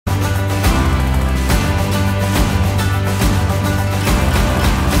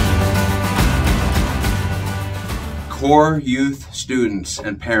For youth, students,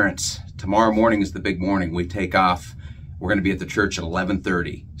 and parents, tomorrow morning is the big morning. We take off. We're going to be at the church at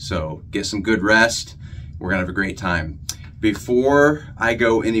 11:30. So get some good rest. We're going to have a great time. Before I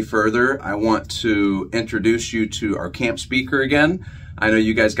go any further, I want to introduce you to our camp speaker again. I know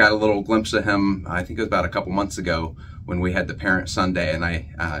you guys got a little glimpse of him, I think it was about a couple months ago when we had the Parent Sunday, and I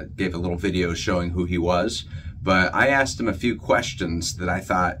gave a little video showing who he was. But I asked him a few questions that I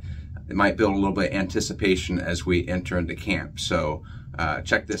thought it might build a little bit of anticipation as we enter into camp. So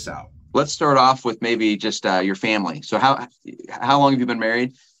check this out. Let's start off with maybe just your family. So how long have you been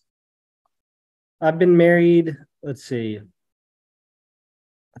married? I've been married, let's see,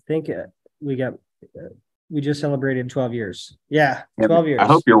 I think we just celebrated 12 years. Yeah, 12 years. I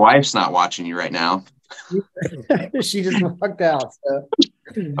hope your wife's not watching you right now. She just walked out. So.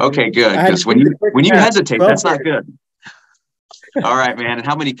 Okay, good. Because when you hesitate, that's not good. All right, man. And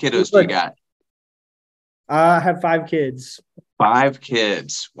how many kiddos do you got? I have 5 kids. 5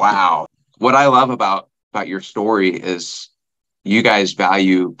 kids. Wow. What I love about your story is you guys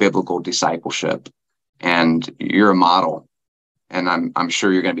value biblical discipleship, and you're a model. And I'm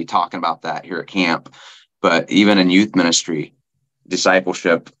sure you're going to be talking about that here at camp. But even in youth ministry,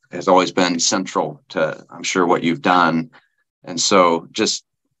 discipleship has always been central to, I'm sure, what you've done. And so just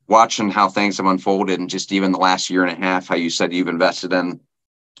watching how things have unfolded, and just even the last year and a half, how you said you've invested in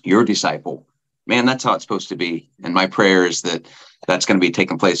your disciple, man, that's how it's supposed to be. And my prayer is that that's going to be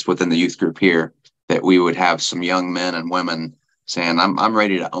taking place within the youth group here, that we would have some young men and women saying, I'm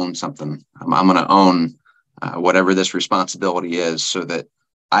ready to own something. I'm going to own whatever this responsibility is, so that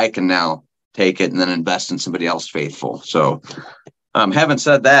I can now take it and then invest in somebody else faithful. So having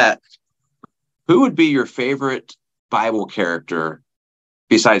said that, who would be your favorite Bible character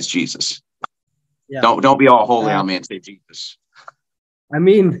besides Jesus? Yeah. Don't be all holy on me and say Jesus. I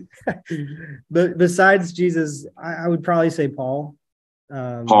mean, besides Jesus, I would probably say Paul.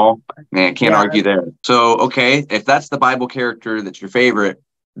 Paul, man, can't argue there. So, okay, if that's the Bible character that's your favorite,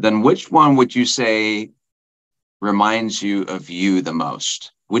 then which one would you say reminds you of you the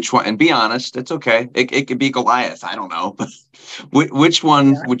most? Which one? And be honest, it's okay. It could be Goliath. I don't know. Which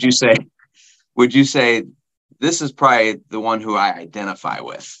one would you say? Would you say this is probably the one who I identify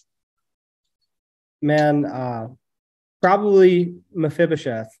with? Man, probably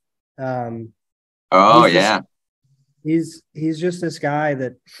Mephibosheth. He's just this guy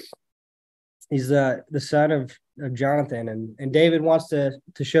that he's the son of Jonathan, and David wants to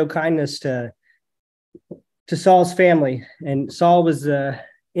show kindness to Saul's family, and Saul was the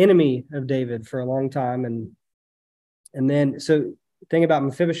enemy of David for a long time, and then so the thing about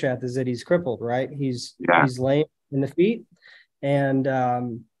Mephibosheth is that he's crippled, right? He's lame in the feet, and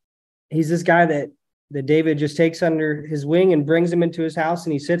he's this guy that David just takes under his wing and brings him into his house,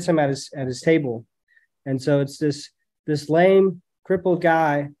 and he sits him at his table. And so it's this lame, crippled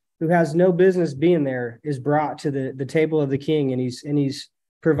guy who has no business being there is brought to the table of the king, and he's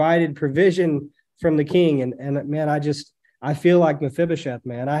provided provision from the king. And man, I feel like Mephibosheth,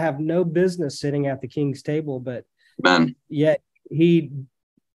 man. I have no business sitting at the king's table, but yet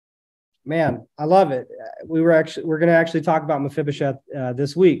man, I love it. We're going to actually talk about Mephibosheth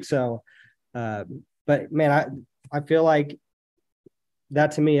this week. So, but man, I feel like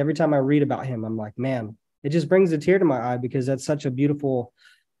that to me, every time I read about him, I'm like, man, it just brings a tear to my eye, because that's such a beautiful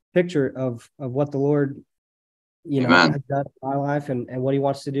picture of what the Lord, has done in my life, and what he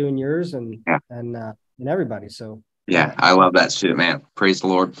wants to do in yours and everybody. So yeah, I love that too, man. Praise the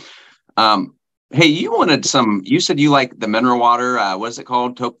Lord. Hey, you said you like the mineral water. What is it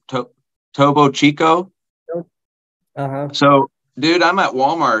called? Topo Chico. So dude, I'm at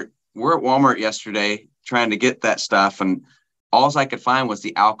Walmart. We're at Walmart yesterday trying to get that stuff, and all I could find was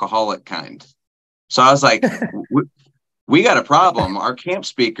the alcoholic kind. So I was like, we got a problem. Our camp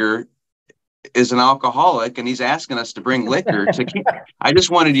speaker is an alcoholic, and he's asking us to bring liquor to camp. I just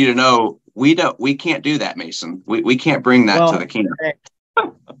wanted you to know we can't do that, Mason. We can't bring that to the camp.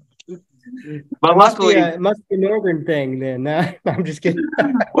 But luckily, it must be a northern thing then. I'm just kidding.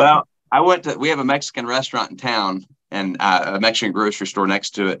 Well, we have a Mexican restaurant in town, and a Mexican grocery store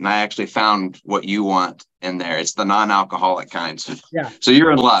next to it, and I actually found what you want in there. It's the non-alcoholic kind. So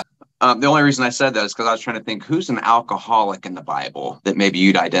you're in luck. The only reason I said that is because I was trying to think who's an alcoholic in the Bible that maybe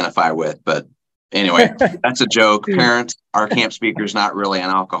you'd identify with. But anyway, that's a joke. Parents, our camp speaker is not really an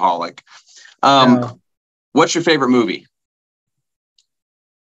alcoholic. What's your favorite movie?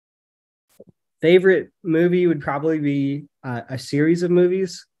 Favorite movie would probably be a series of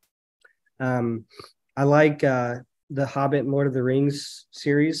movies. I like the Hobbit and Lord of the Rings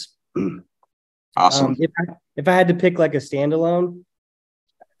series. Awesome. If I had to pick like a standalone,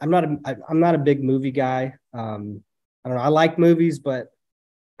 I'm not a big movie guy. I don't know. I like movies, but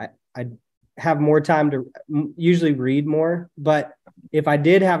I have more time to usually read more. But if I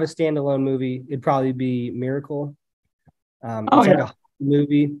did have a standalone movie, it'd probably be Miracle. It's like a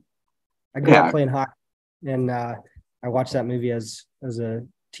movie. I grew up playing hockey, and I watched that movie as a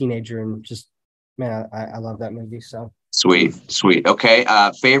teenager, and just, man, I love that movie. So sweet. Okay,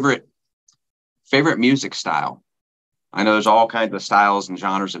 favorite music style. I know there's all kinds of styles and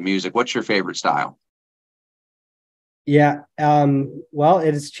genres of music. What's your favorite style? Yeah. Well,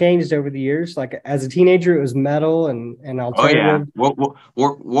 it has changed over the years. Like as a teenager, it was metal and alternative. Oh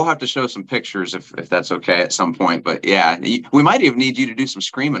yeah. We'll have to show some pictures if that's okay at some point. But yeah, we might even need you to do some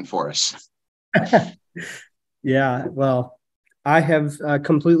screaming for us. Yeah. Well, I have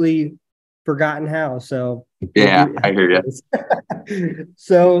completely forgotten how. So yeah, I hear you.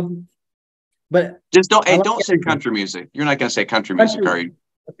 So, but just don't say country music. You're not going to say country music, are you?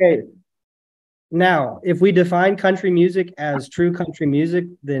 Okay. Now, if we define country music as true country music,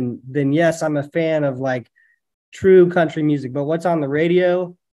 then yes, I'm a fan of like true country music. But what's on the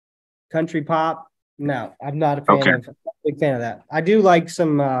radio, country pop? No, I'm not a big fan of that. I do like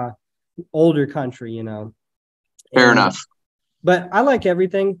some older country, you know. Fair enough. But I like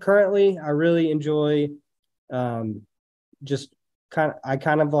everything. Currently, I really enjoy just kind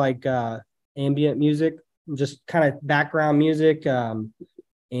of like ambient music, just kind of background music, and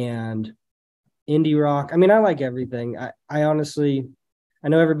indie rock. I mean, I like everything. I honestly, I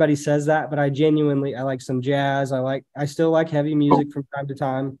know everybody says that, but I like some jazz. I still like heavy music from time to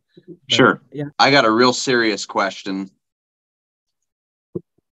time. But, sure. Yeah. I got a real serious question.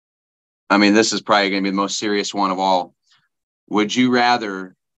 I mean, this is probably going to be the most serious one of all. Would you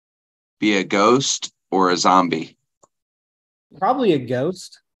rather be a ghost or a zombie? Probably a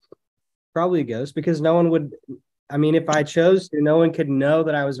ghost. Because no one would, I mean, if I chose to, no one could know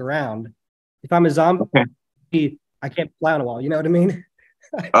that I was around. If I'm a zombie, I can't fly on a wall. You know what I mean?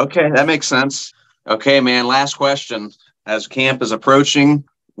 Okay, that makes sense. Okay, man, last question. As camp is approaching,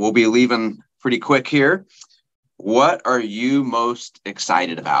 we'll be leaving pretty quick here. What are you most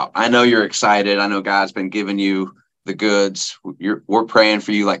excited about? I know you're excited. I know God's been giving you the goods. We're praying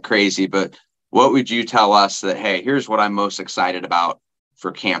for you like crazy, but what would you tell us that, hey, here's what I'm most excited about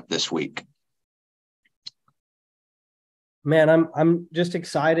for camp this week? Man, I'm just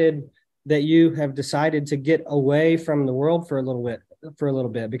excited that you have decided to get away from the world for a little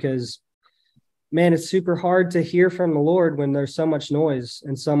bit, because, man, it's super hard to hear from the Lord when there's so much noise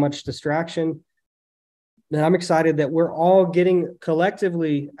and so much distraction. And I'm excited that we're all getting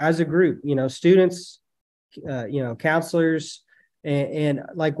collectively as a group, you know, students, counselors, and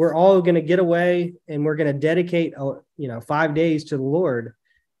like we're all going to get away and we're going to dedicate, 5 days to the Lord.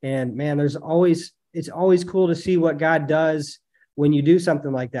 And man, it's always cool to see what God does when you do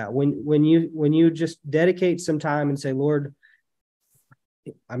something like that. When you just dedicate some time and say, Lord,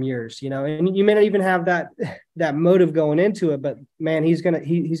 I'm yours, you know, and you may not even have that motive going into it, but man, he's going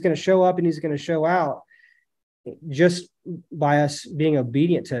to show up and he's going to show out just by us being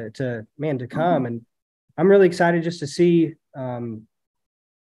obedient to come. And I'm really excited just to see how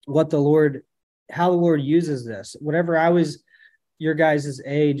the Lord uses this. Whenever I was your guys'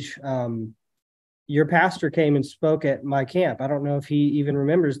 age, your pastor came and spoke at my camp. I don't know if he even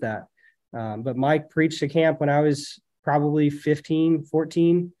remembers that. But Mike preached a camp when I was probably 15,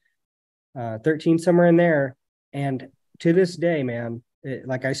 14, 13, somewhere in there. And to this day, man,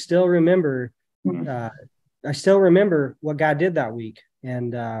 I still remember what God did that week.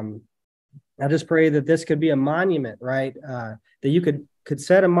 And I just pray that this could be a monument, right? That you could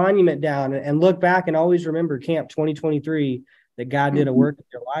set a monument down and look back and always remember Camp 2023, that God did a work in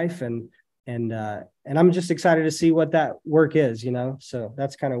your life. And I'm just excited to see what that work is, you know? So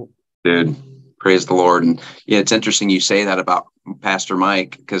that's kind of. Dude, praise the Lord. And yeah, it's interesting you say that about Pastor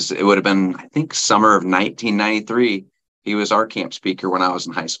Mike, because it would have been, I think, summer of 1993. He was our camp speaker when I was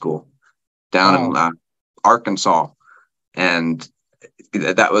in high school down in Arkansas. And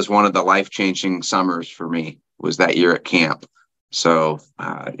that was one of the life-changing summers for me, was that year at camp. So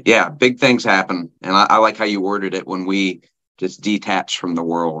yeah, big things happen. And I like how you worded it, when we just detach from the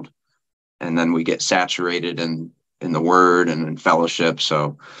world and then we get saturated in the word and in fellowship.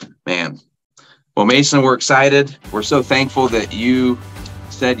 So, man, well, Mason, we're excited. We're so thankful that you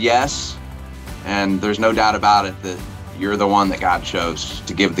said yes. And there's no doubt about it that you're the one that God chose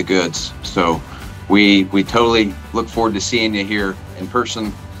to give the goods. So we totally look forward to seeing you here in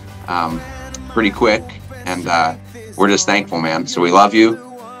person pretty quick. And we're just thankful, man. So we love you.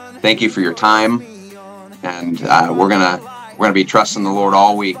 Thank you for your time. And we're gonna be trusting the Lord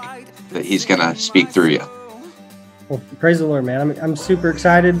all week that he's gonna speak through you. Well, praise the Lord, man. I'm super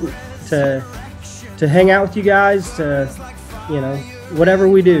excited to hang out with you guys, to, you know, whatever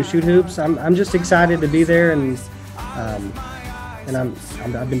we do, shoot hoops. I'm just excited to be there, and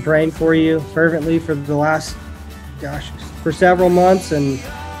I've been praying for you fervently for the last, for several months, and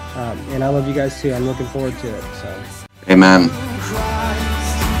I love you guys too. I'm looking forward to it. So, amen.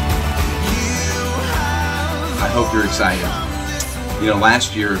 I hope you're excited. You know,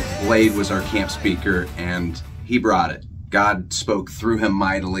 last year Blade was our camp speaker, and he brought it. God spoke through him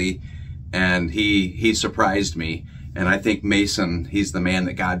mightily, and he surprised me. And I think Mason, he's the man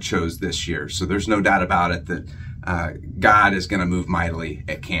that God chose this year. So there's no doubt about it that God is going to move mightily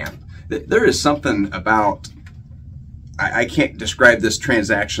at camp. There is something about, I can't describe this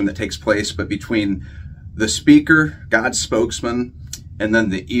transaction that takes place, but between the speaker, God's spokesman, and then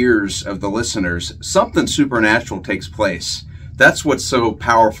the ears of the listeners, something supernatural takes place. That's what's so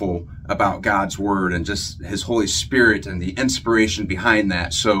powerful about God's word, and just his Holy Spirit and the inspiration behind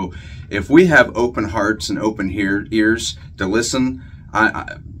that. So if we have open hearts and open ears to listen,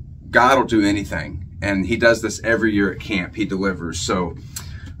 God will do anything. And he does this every year at camp. He delivers. So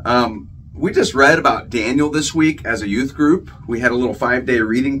we just read about Daniel this week as a youth group. We had a little 5-day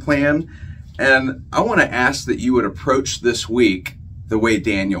reading plan. And I want to ask that you would approach this week the way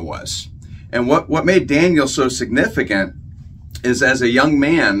Daniel was. And what made Daniel so significant is, as a young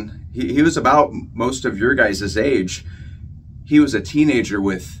man, he was about most of your guys' age. He was a teenager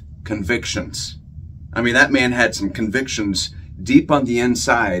with convictions. I mean, that man had some convictions deep on the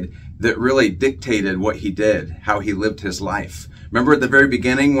inside that really dictated what he did, how he lived his life. Remember at the very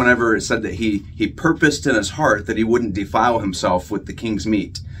beginning, whenever it said that he purposed in his heart that he wouldn't defile himself with the king's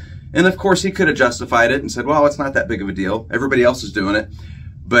meat. And of course, he could have justified it and said, well, it's not that big of a deal. Everybody else is doing it.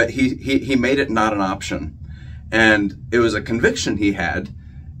 But he made it not an option. And it was a conviction he had,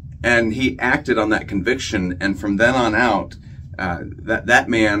 and he acted on that conviction. And from then on out, that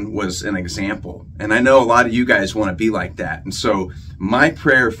man was an example. And I know a lot of you guys want to be like that. And so my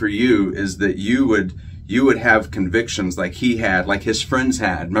prayer for you is that you would have convictions like he had, like his friends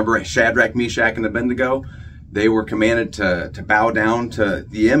had. Remember Shadrach, Meshach, and Abednego? They were commanded to bow down to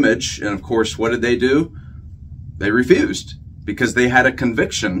the image. And of course, what did they do? They refused, because they had a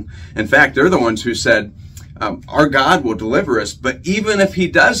conviction. In fact, they're the ones who said, our God will deliver us, but even if he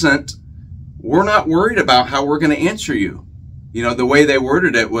doesn't, we're not worried about how we're going to answer you. You know, the way they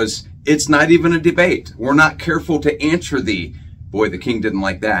worded it was, it's not even a debate. We're not careful to answer thee. Boy, the king didn't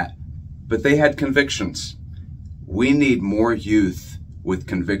like that. But they had convictions. We need more youth with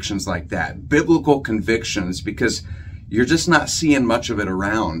convictions like that. Biblical convictions, because you're just not seeing much of it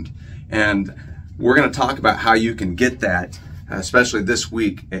around. And we're going to talk about how you can get that, especially this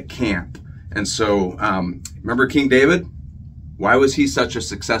week at camp. And so, remember King David? Why was he such a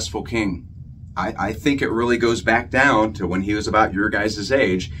successful king? I think it really goes back down to when he was about your guys'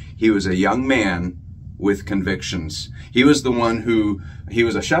 age. He was a young man with convictions. He was the one he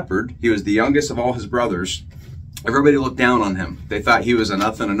was a shepherd. He was the youngest of all his brothers. Everybody looked down on him. They thought he was a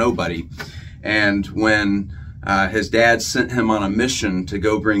nothing, a nobody. And when his dad sent him on a mission to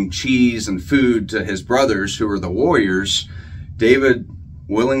go bring cheese and food to his brothers, who were the warriors, David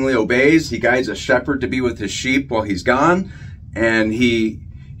willingly obeys. He guides a shepherd to be with his sheep while he's gone, and he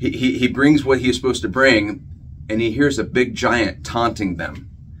brings what he's supposed to bring, and he hears a big giant taunting them.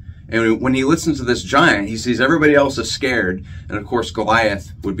 And when he listens to this giant, he sees everybody else is scared, and of course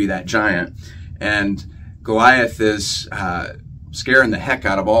Goliath would be that giant. And Goliath is scaring the heck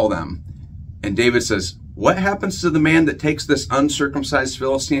out of all of them. And David says, what happens to the man that takes this uncircumcised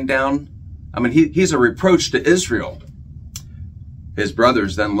Philistine down? I mean, he's a reproach to Israel. His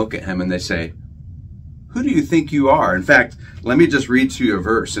brothers then look at him and they say, who do you think you are? In fact, let me just read to you a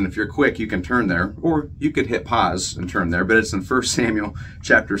verse, and if you're quick, you can turn there, or you could hit pause and turn there, but it's in 1 Samuel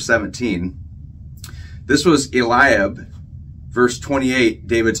chapter 17. This was Eliab, verse 28.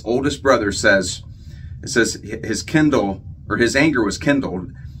 David's oldest brother says, it says his anger was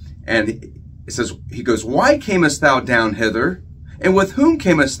kindled, and it says, he goes, why camest thou down hither? And with whom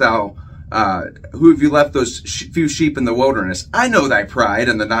camest thou? Who have you left those few sheep in the wilderness? I know thy pride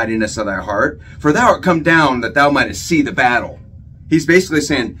and the naughtiness of thy heart, for thou art come down that thou mightest see the battle. He's basically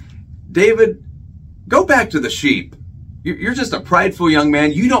saying, David, go back to the sheep. You're just a prideful young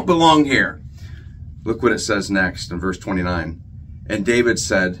man. You don't belong here. Look what it says next in verse 29. And David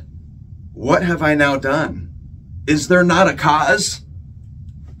said, what have I now done? Is there not a cause?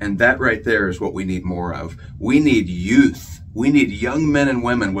 And that right there is what we need more of. We need youth. We need young men and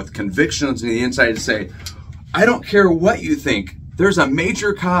women with convictions on the inside to say, I don't care what you think. There's a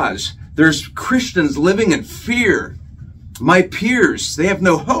major cause. There's Christians living in fear. My peers, they have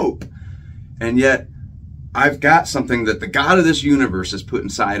no hope. And yet, I've got something that the God of this universe has put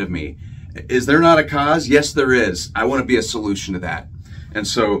inside of me. Is there not a cause? Yes, there is. I want to be a solution to that. And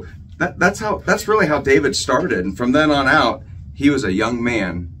so that's really how David started. And from then on out, he was a young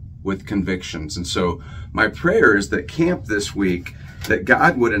man with convictions. And so my prayer is that camp this week, that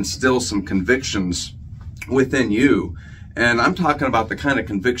God would instill some convictions within you. And I'm talking about the kind of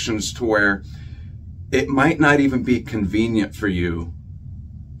convictions to where it might not even be convenient for you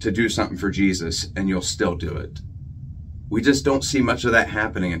to do something for Jesus, and you'll still do it. We just don't see much of that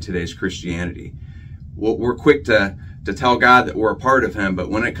happening in today's Christianity. We're quick to tell God that we're a part of him, but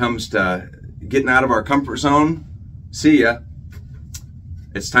when it comes to getting out of our comfort zone, see ya.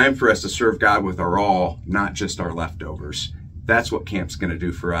 It's time for us to serve God with our all, not just our leftovers. That's what camp's going to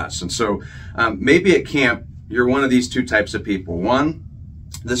do for us. And so maybe at camp, you're one of these two types of people. One,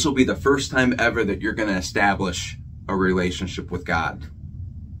 this will be the first time ever that you're going to establish a relationship with God.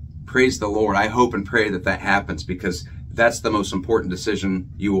 Praise the Lord. I hope and pray that that happens, because that's the most important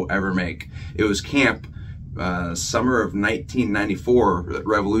decision you will ever make. It was camp, summer of 1994, that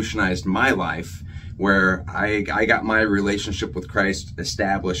revolutionized my life, where I got my relationship with Christ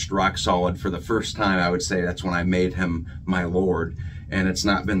established rock solid for the first time. I would say that's when I made him my Lord, and it's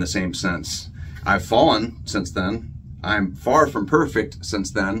not been the same since. I've fallen since then. I'm far from perfect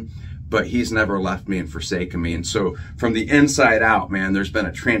since then, but he's never left me and forsaken me. And so from the inside out, man, there's been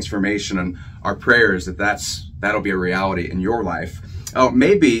a transformation, and our prayer is that that'll be a reality in your life. Oh,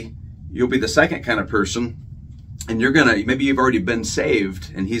 maybe you'll be the second kind of person, and maybe you've already been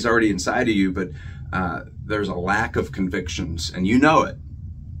saved and he's already inside of you, but there's a lack of convictions, and you know it.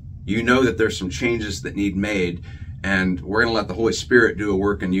 You know that there's some changes that need made, and we're going to let the Holy Spirit do a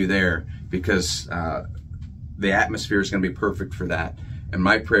work in you there, because the atmosphere is going to be perfect for that. And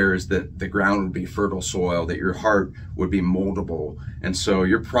my prayer is that the ground would be fertile soil, that your heart would be moldable. And so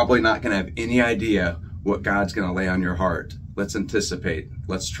you're probably not going to have any idea what God's going to lay on your heart. Let's anticipate.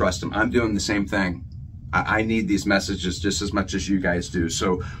 Let's trust him. I'm doing the same thing. I need these messages just as much as you guys do.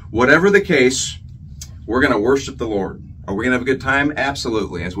 So whatever the case, we're going to worship the Lord. Are we going to have a good time?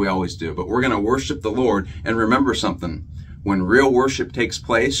 Absolutely, as we always do. But we're going to worship the Lord. And remember something. When real worship takes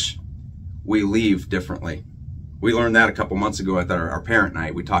place, we leave differently. We learned that a couple months ago at our parent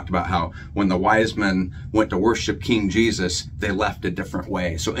night. We talked about how when the wise men went to worship King Jesus, they left a different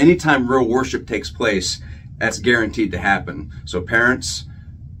way. So anytime real worship takes place, that's guaranteed to happen. So parents,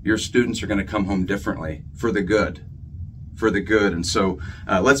 your students are going to come home differently for the good. For the good. And so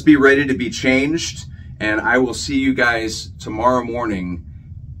let's be ready to be changed. And I will see you guys tomorrow morning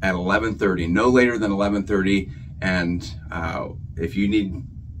at 11:30, no later than 11:30. And if you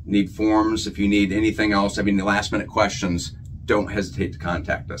need forms, if you need anything else, have any last minute questions, don't hesitate to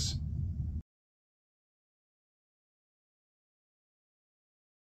contact us.